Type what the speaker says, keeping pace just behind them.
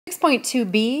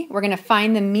6.2b, we're going to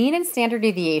find the mean and standard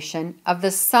deviation of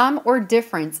the sum or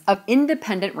difference of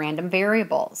independent random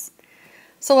variables.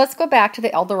 So let's go back to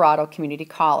the El Dorado Community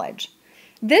College.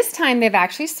 This time they've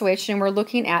actually switched and we're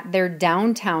looking at their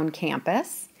downtown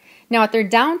campus. Now at their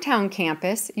downtown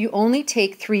campus, you only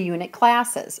take 3-unit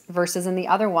classes versus in the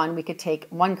other one we could take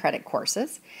 1-credit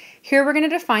courses. Here we're going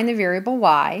to define the variable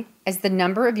y as the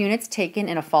number of units taken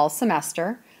in a fall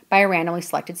semester by a randomly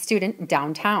selected student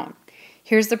downtown.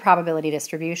 Here's the probability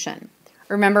distribution.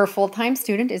 Remember, a full-time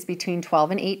student is between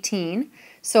 12 and 18,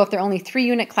 so if there are only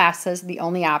 3-unit classes, the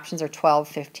only options are 12,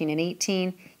 15, and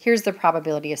 18. Here's the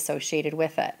probability associated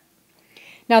with it.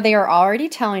 Now, they are already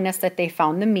telling us that they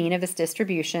found the mean of this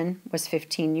distribution was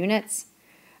 15 units.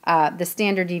 The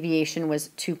standard deviation was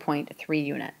 2.3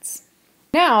 units.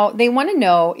 Now, they want to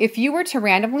know if you were to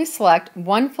randomly select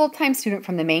one full-time student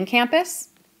from the main campus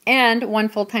and one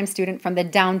full-time student from the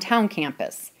downtown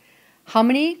campus, how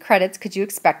many credits could you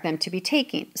expect them to be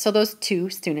taking? So those two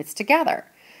students together.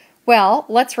 Well,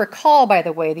 let's recall, by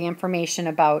the way, the information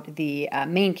about the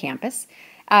main campus.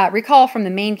 Recall from the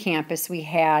main campus we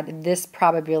had this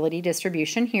probability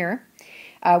distribution here.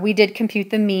 We did compute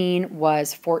the mean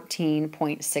was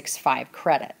 14.65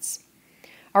 credits.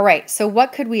 All right, so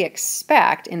what could we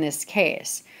expect in this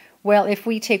case? Well, if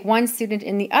we take one student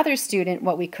and the other student,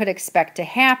 what we could expect to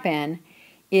happen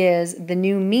is the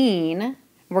new mean.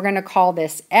 We're going to call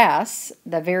this S.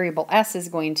 The variable S is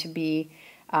going to be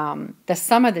the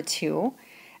sum of the two.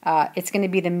 It's going to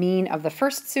be the mean of the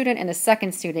first student and the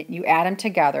second student. You add them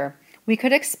together. We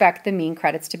could expect the mean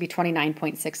credits to be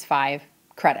 29.65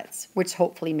 credits, which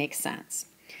hopefully makes sense.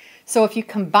 So if you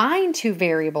combine two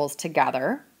variables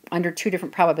together under two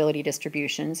different probability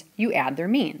distributions, you add their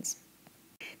means.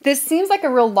 This seems like a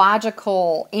real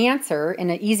logical answer and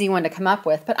an easy one to come up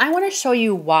with, but I want to show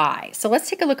you why. So let's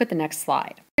take a look at the next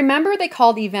slide. Remember, they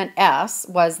called event S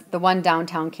was the one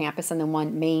downtown campus and the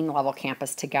one main level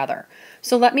campus together.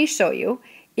 So let me show you.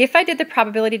 If I did the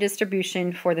probability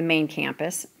distribution for the main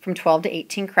campus from 12 to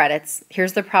 18 credits,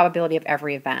 here's the probability of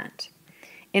every event.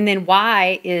 And then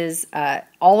Y is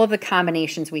all of the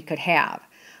combinations we could have.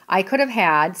 I could have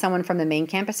had someone from the main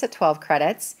campus at 12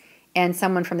 credits and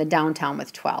someone from the downtown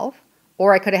with 12.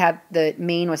 Or I could have had the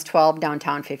main was 12,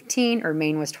 downtown 15, or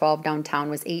main was 12, downtown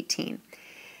was 18.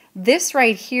 This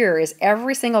right here is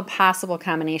every single possible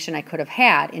combination I could have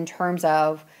had in terms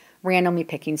of randomly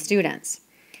picking students.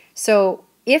 So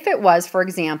if it was, for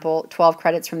example, 12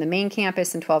 credits from the main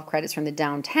campus and 12 credits from the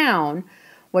downtown,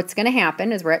 what's going to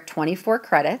happen is we're at 24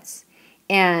 credits,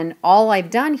 and all I've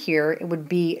done here, it would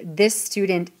be this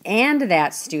student and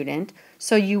that student.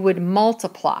 So you would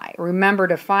multiply. Remember,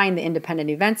 to find the independent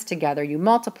events together, you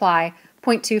multiply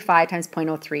 0.25 times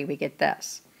 0.03, we get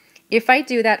this. If I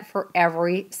do that for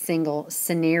every single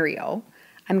scenario,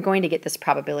 I'm going to get this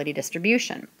probability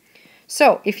distribution.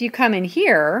 So if you come in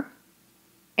here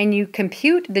and you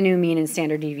compute the new mean and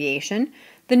standard deviation,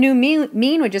 the new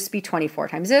mean would just be 24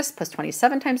 times this, plus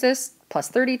 27 times this, plus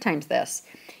 30 times this.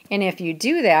 And if you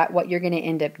do that, what you're going to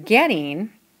end up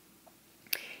getting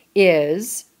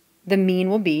is the mean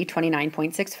will be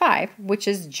 29.65, which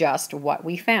is just what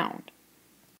we found.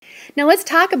 Now let's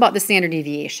talk about the standard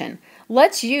deviation.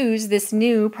 Let's use this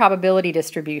new probability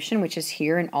distribution, which is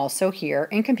here and also here,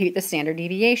 and compute the standard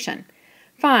deviation.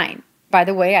 Fine. By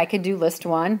the way, I could do list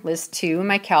 1, list 2 in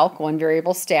my calc, one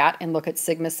variable stat, and look at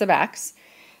sigma sub x.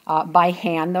 By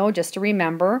hand, though, just to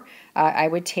remember, I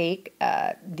would take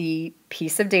the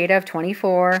piece of data of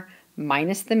 24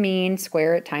 minus the mean,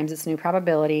 square it, times its new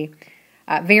probability.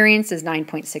 Variance is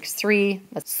 9.63.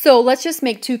 So let's just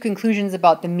make two conclusions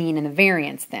about the mean and the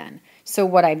variance then. So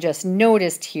what I've just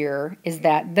noticed here is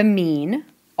that the mean,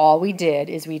 all we did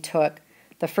is we took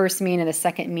the first mean and the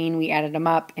second mean, we added them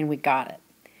up, and we got it.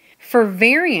 For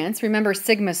variance, remember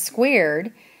sigma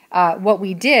squared, what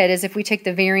we did is if we take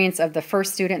the variance of the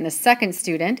first student and the second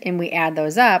student and we add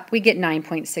those up, we get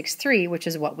 9.63, which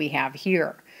is what we have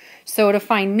here. So to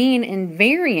find mean and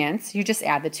variance, you just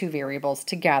add the two variables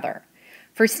together.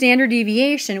 For standard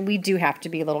deviation, we do have to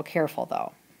be a little careful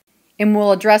though, and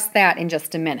we'll address that in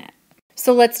just a minute.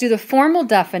 So let's do the formal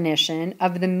definition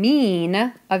of the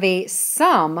mean of a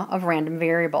sum of random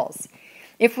variables.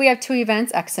 If we have two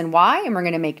events, x and y, and we're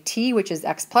going to make t, which is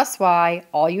x plus y,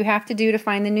 all you have to do to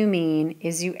find the new mean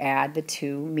is you add the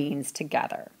two means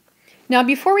together. Now,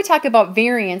 before we talk about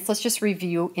variance, let's just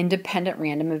review independent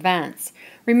random events.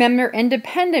 Remember,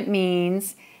 independent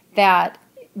means that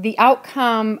the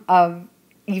outcome of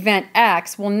event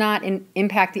X will not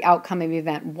impact the outcome of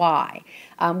event Y.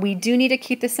 We do need to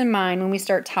keep this in mind when we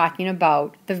start talking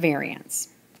about the variance.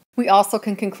 We also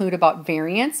can conclude about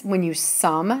variance when you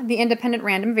sum the independent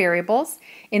random variables.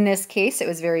 In this case, it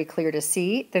was very clear to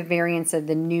see the variance of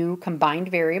the new combined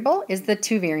variable is the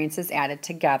two variances added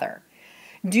together.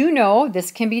 Do know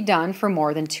this can be done for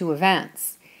more than two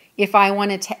events. If I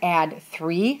wanted to add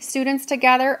 3 students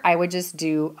together, I would just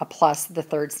do a plus the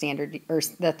third standard or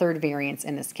the third variance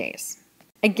in this case.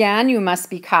 Again, you must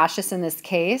be cautious in this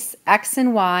case. X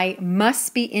and Y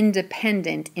must be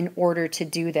independent in order to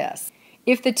do this.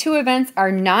 If the two events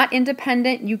are not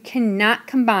independent, you cannot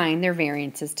combine their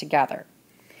variances together.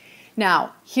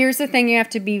 Now, here's the thing you have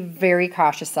to be very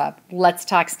cautious of. Let's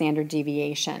talk standard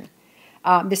deviation.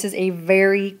 This is a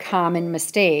very common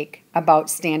mistake about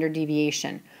standard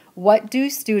deviation. What do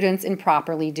students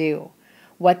improperly do?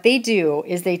 What they do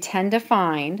is they tend to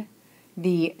find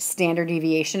the standard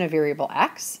deviation of variable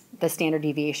X, the standard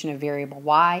deviation of variable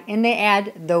Y, and they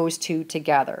add those two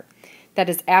together. That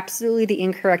is absolutely the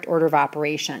incorrect order of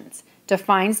operations. To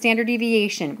find standard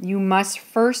deviation, you must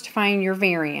first find your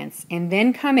variance and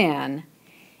then come in,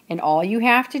 and all you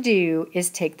have to do is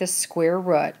take the square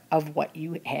root of what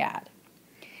you had.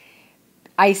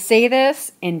 I say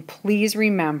this, and please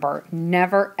remember,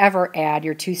 never ever add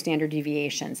your two standard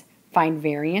deviations. Find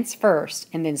variance first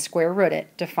and then square root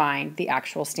it to find the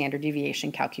actual standard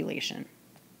deviation calculation.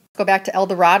 Go back to El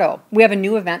Dorado. We have a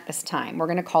new event this time. We're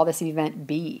going to call this event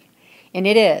B. And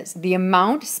it is the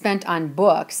amount spent on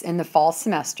books in the fall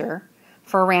semester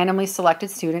for a randomly selected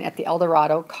student at the El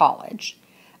Dorado College.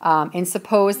 And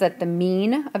suppose that the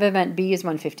mean of event B is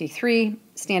 153,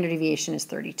 standard deviation is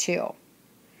 32.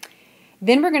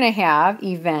 Then we're going to have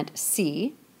event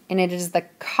C, and it is the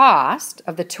cost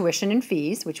of the tuition and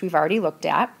fees, which we've already looked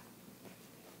at.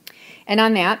 And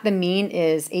on that, the mean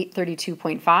is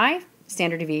 832.5,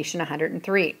 standard deviation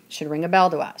 103. Should ring a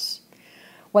bell to us.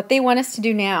 What they want us to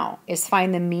do now is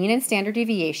find the mean and standard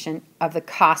deviation of the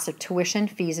cost of tuition,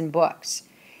 fees, and books.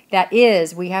 That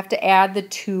is, we have to add the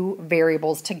two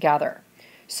variables together.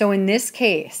 So in this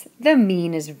case, the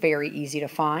mean is very easy to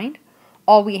find.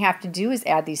 All we have to do is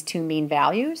add these two mean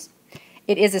values.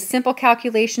 It is a simple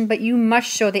calculation, but you must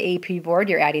show the AP board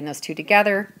you're adding those two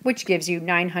together, which gives you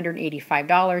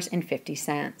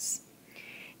 $985.50.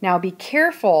 Now be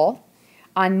careful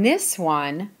on this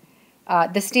one.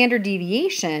 The standard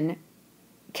deviation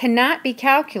cannot be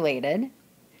calculated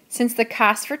since the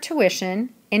cost for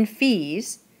tuition and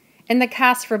fees and the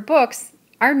cost for books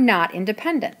are not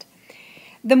independent.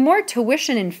 The more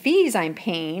tuition and fees I'm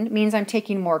paying means I'm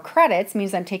taking more credits,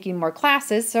 means I'm taking more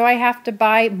classes, so I have to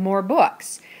buy more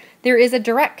books. There is a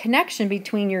direct connection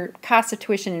between your cost of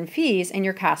tuition and fees and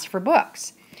your cost for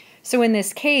books. So in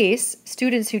this case,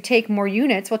 students who take more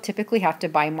units will typically have to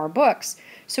buy more books,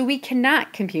 so we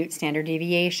cannot compute standard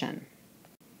deviation.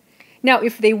 Now,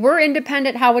 if they were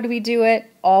independent, how would we do it?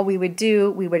 All we would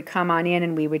do, we would come on in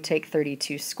and we would take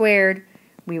 32 squared,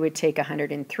 we would take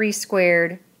 103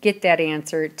 squared, get that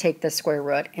answer, take the square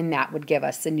root, and that would give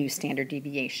us the new standard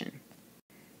deviation.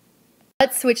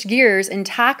 Let's switch gears and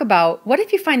talk about what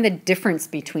if you find the difference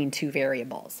between two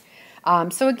variables.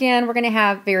 So again, we're going to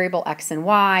have variable x and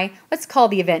y. Let's call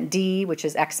the event D, which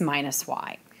is x minus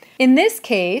y. In this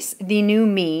case, the new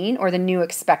mean, or the new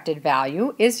expected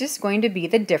value, is just going to be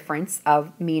the difference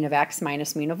of mean of x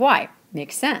minus mean of y.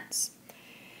 Makes sense.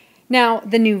 Now,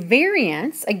 the new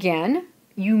variance, again,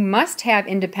 you must have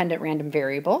independent random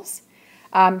variables.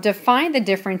 To find the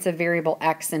difference of variable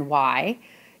x and y,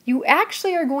 you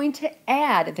actually are going to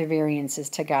add the variances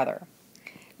together.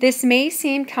 This may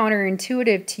seem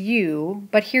counterintuitive to you,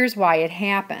 but here's why it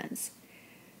happens.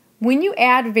 When you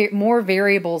add more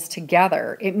variables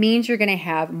together, it means you're going to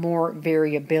have more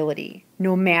variability,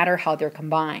 no matter how they're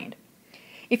combined.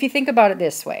 If you think about it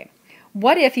this way,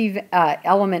 what if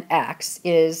element x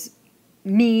is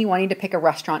me wanting to pick a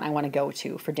restaurant I want to go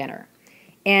to for dinner,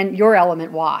 and your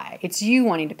element y, it's you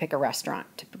wanting to pick a restaurant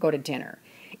to go to dinner.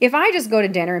 If I just go to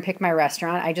dinner and pick my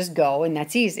restaurant, I just go, and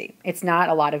that's easy. It's not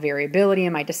a lot of variability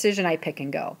in my decision. I pick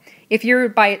and go. If you're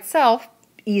by itself,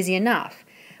 easy enough.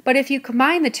 But if you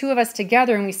combine the two of us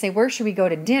together and we say, where should we go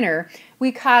to dinner,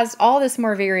 we cause all this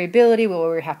more variability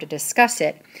where we have to discuss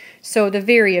it. So the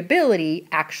variability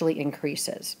actually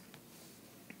increases.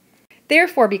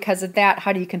 Therefore, because of that,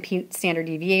 how do you compute standard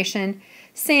deviation?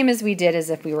 Same as we did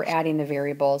as if we were adding the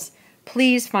variables.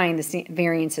 Please find the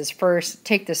variances first,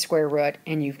 take the square root,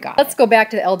 and you've got it. Let's go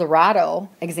back to the El Dorado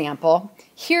example.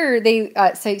 Here they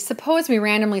say, suppose we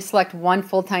randomly select one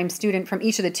full-time student from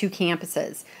each of the two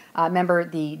campuses. Remember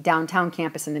the downtown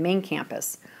campus and the main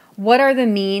campus. What are the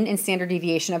mean and standard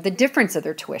deviation of the difference of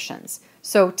their tuitions?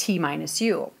 So T minus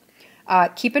U.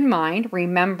 Keep in mind,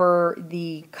 remember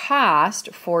the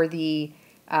cost for the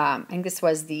I think this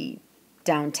was the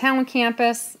downtown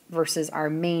campus versus our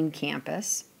main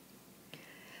campus.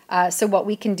 So what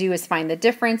we can do is find the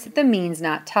difference. The mean's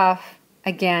not tough.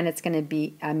 Again, it's going to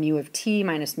be mu of t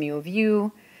minus mu of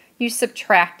u. You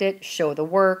subtract it, show the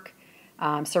work.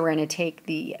 So we're going to take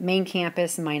the main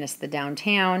campus minus the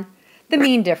downtown. The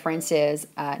mean difference is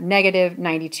negative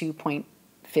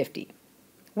 92.50.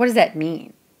 What does that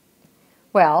mean?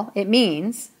 Well, it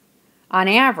means, on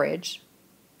average,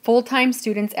 full-time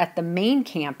students at the main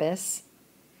campus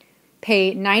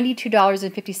pay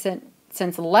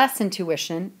 $92.50 less in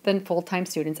tuition than full-time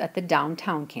students at the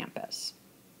downtown campus.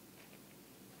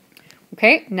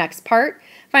 Okay, next part,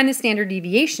 find the standard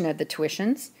deviation of the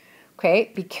tuitions.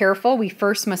 Okay, be careful, we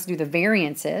first must do the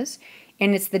variances,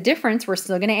 and it's the difference, we're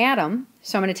still going to add them.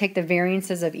 So I'm going to take the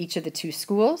variances of each of the two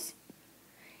schools.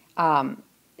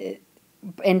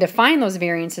 And to find those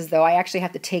variances, though, I actually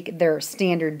have to take their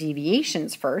standard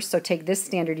deviations first. So take this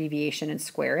standard deviation and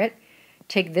square it.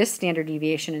 Take this standard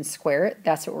deviation and square it.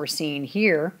 That's what we're seeing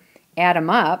here. Add them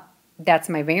up. That's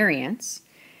my variance.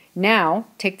 Now,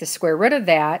 take the square root of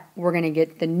that. We're going to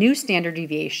get the new standard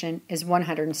deviation is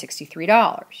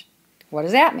 $163. What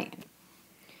does that mean?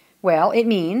 Well, it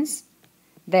means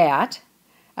that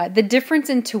the difference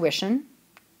in tuition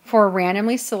for a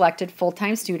randomly selected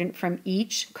full-time student from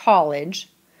each college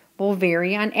will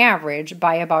vary on average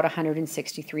by about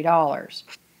 $163.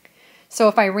 So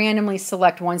if I randomly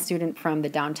select one student from the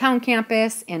downtown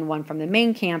campus and one from the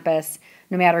main campus,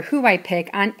 no matter who I pick,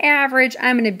 on average,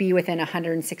 I'm going to be within a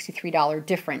 $163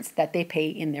 difference that they pay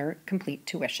in their complete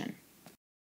tuition.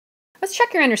 Let's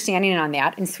check your understanding on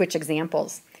that and switch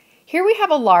examples. Here we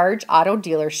have a large auto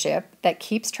dealership that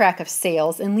keeps track of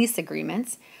sales and lease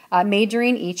agreements made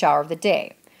during each hour of the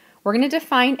day. We're going to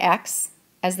define X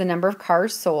as the number of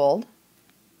cars sold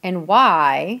and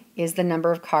Y is the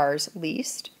number of cars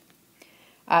leased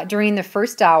during the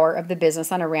first hour of the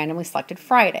business on a randomly selected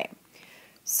Friday.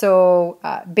 So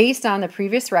based on the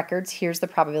previous records, here's the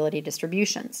probability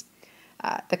distributions.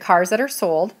 The cars that are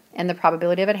sold and the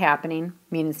probability of it happening,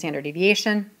 mean and standard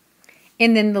deviation,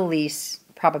 and then the lease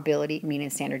probability, mean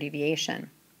and standard deviation.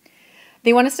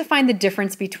 They want us to find the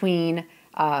difference between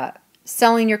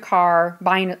selling your car,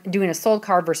 doing a sold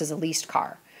car versus a leased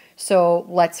car. So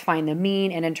let's find the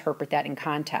mean and interpret that in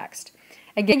context.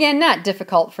 Again, not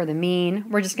difficult for the mean.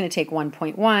 We're just going to take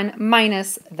 1.1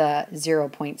 minus the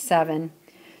 0.7.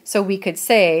 So we could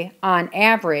say, on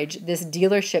average, this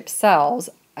dealership sells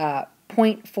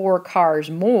 0.4 cars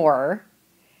more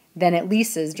than it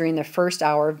leases during the first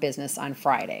hour of business on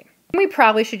Friday. We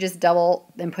probably should just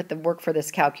double and put the work for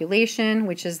this calculation,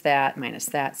 which is that minus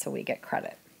that, so we get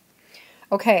credit.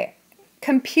 Okay,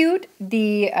 compute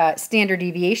the standard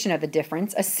deviation of the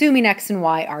difference, assuming X and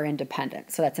Y are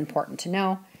independent. So that's important to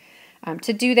know.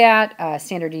 To do that,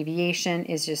 standard deviation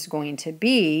is just going to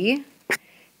be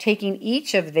taking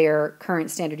each of their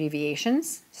current standard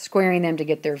deviations, squaring them to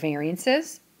get their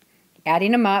variances,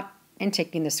 adding them up, and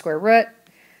taking the square root.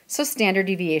 So standard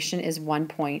deviation is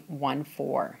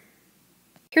 1.14.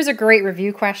 Here's a great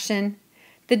review question.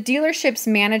 The dealership's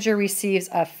manager receives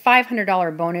a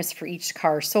 $500 bonus for each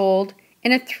car sold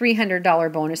and a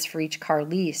 $300 bonus for each car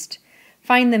leased.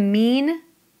 Find the mean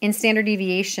and standard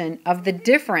deviation of the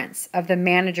difference of the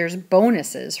manager's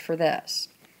bonuses for this.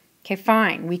 Okay,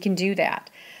 fine, we can do that.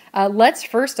 Let's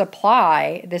first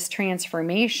apply this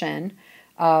transformation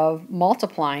of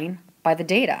multiplying by the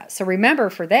data. So remember,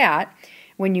 for that,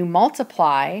 when you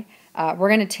multiply, we're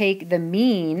going to take the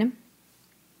mean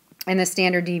and the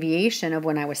standard deviation of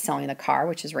when I was selling the car,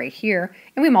 which is right here,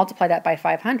 and we multiply that by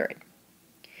 500.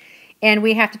 And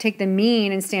we have to take the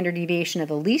mean and standard deviation of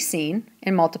the leasing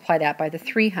and multiply that by the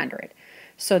 300.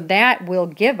 So that will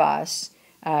give us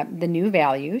the new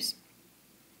values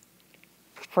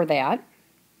for that.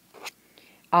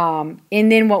 And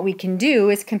then what we can do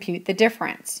is compute the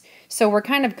difference. So we're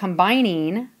kind of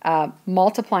combining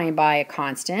multiplying by a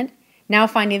constant, now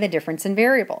finding the difference in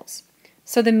variables.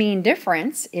 So the mean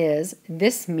difference is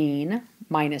this mean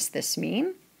minus this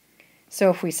mean. So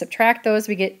if we subtract those,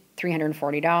 we get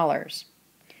 $340.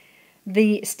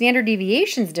 The standard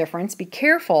deviations difference, be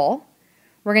careful,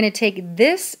 we're going to take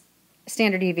this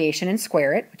standard deviation and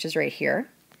square it, which is right here.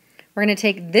 We're going to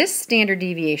take this standard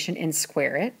deviation and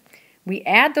square it. We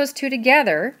add those two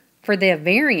together for the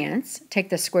variance, take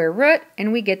the square root,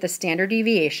 and we get the standard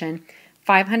deviation,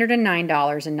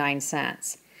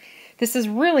 $509.09. This is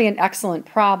really an excellent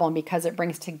problem because it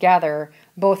brings together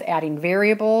both adding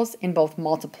variables and both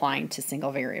multiplying to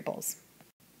single variables.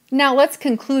 Now let's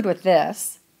conclude with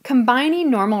this.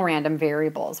 Combining normal random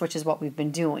variables, which is what we've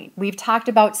been doing. We've talked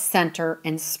about center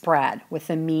and spread with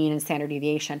the mean and standard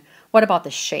deviation. What about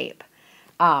the shape?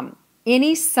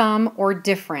 Any sum or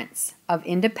difference of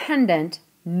independent,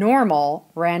 normal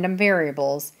random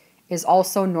variables is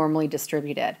also normally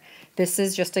distributed. This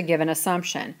is just a given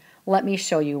assumption. Let me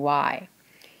show you why.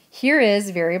 Here is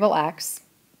variable x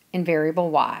and variable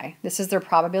y. This is their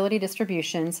probability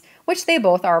distributions, which they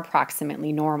both are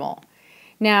approximately normal.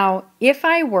 Now, if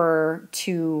I were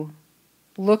to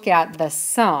look at the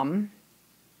sum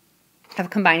of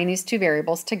combining these two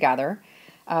variables together,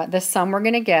 the sum we're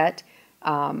going to get,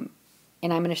 and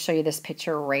I'm going to show you this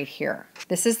picture right here.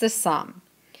 This is the sum.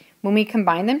 When we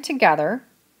combine them together,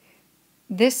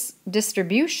 this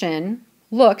distribution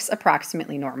looks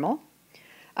approximately normal.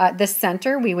 The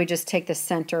center, we would just take the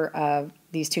center of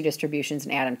these two distributions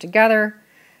and add them together.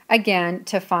 Again,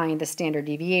 to find the standard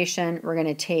deviation, we're going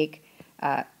to take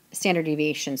standard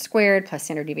deviation squared plus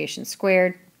standard deviation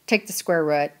squared, take the square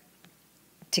root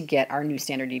to get our new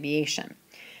standard deviation.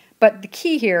 But the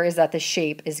key here is that the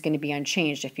shape is going to be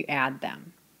unchanged if you add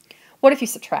them. What if you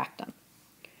subtract them?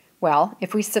 Well,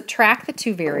 if we subtract the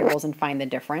two variables and find the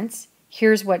difference,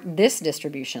 here's what this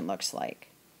distribution looks like.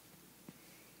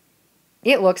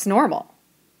 It looks normal.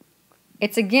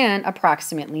 It's again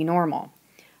approximately normal.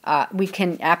 We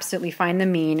can absolutely find the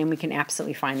mean and we can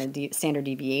absolutely find the standard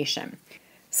deviation.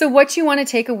 So what you want to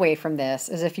take away from this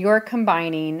is if you're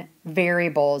combining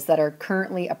variables that are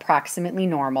currently approximately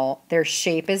normal, their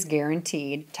shape is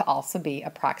guaranteed to also be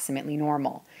approximately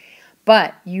normal.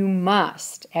 But you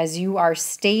must, as you are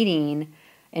stating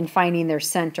and finding their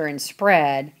center and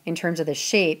spread in terms of the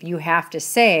shape, you have to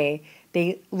say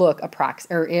they look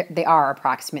they are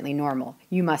approximately normal.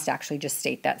 You must actually just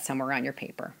state that somewhere on your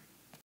paper.